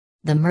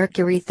The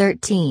Mercury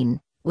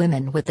 13,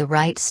 Women with the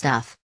Right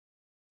Stuff.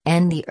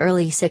 In the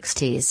early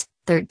 60s,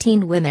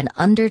 13 women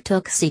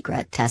undertook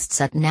secret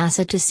tests at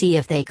NASA to see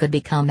if they could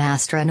become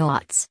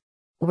astronauts.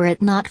 Were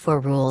it not for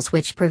rules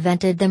which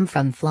prevented them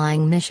from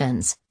flying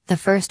missions, the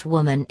first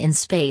woman in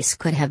space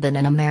could have been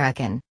an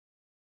American.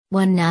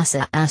 When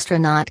NASA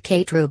astronaut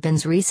Kate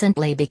Rubins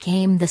recently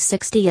became the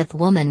 60th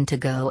woman to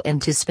go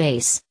into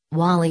space,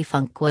 Wally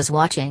Funk was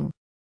watching.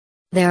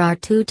 There are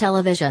 2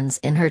 televisions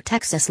in her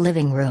Texas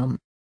living room.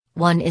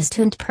 One is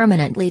tuned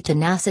permanently to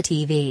NASA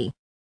TV.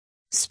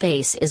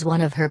 Space is one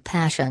of her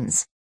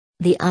passions.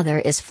 The other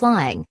is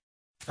flying.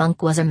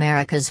 Funk was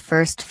America's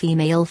first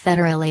female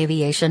Federal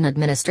Aviation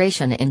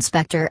Administration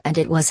inspector, and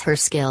it was her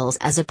skills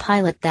as a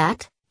pilot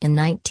that, in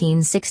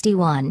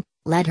 1961,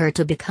 led her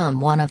to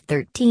become one of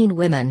 13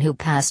 women who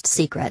passed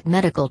secret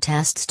medical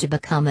tests to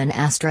become an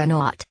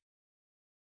astronaut.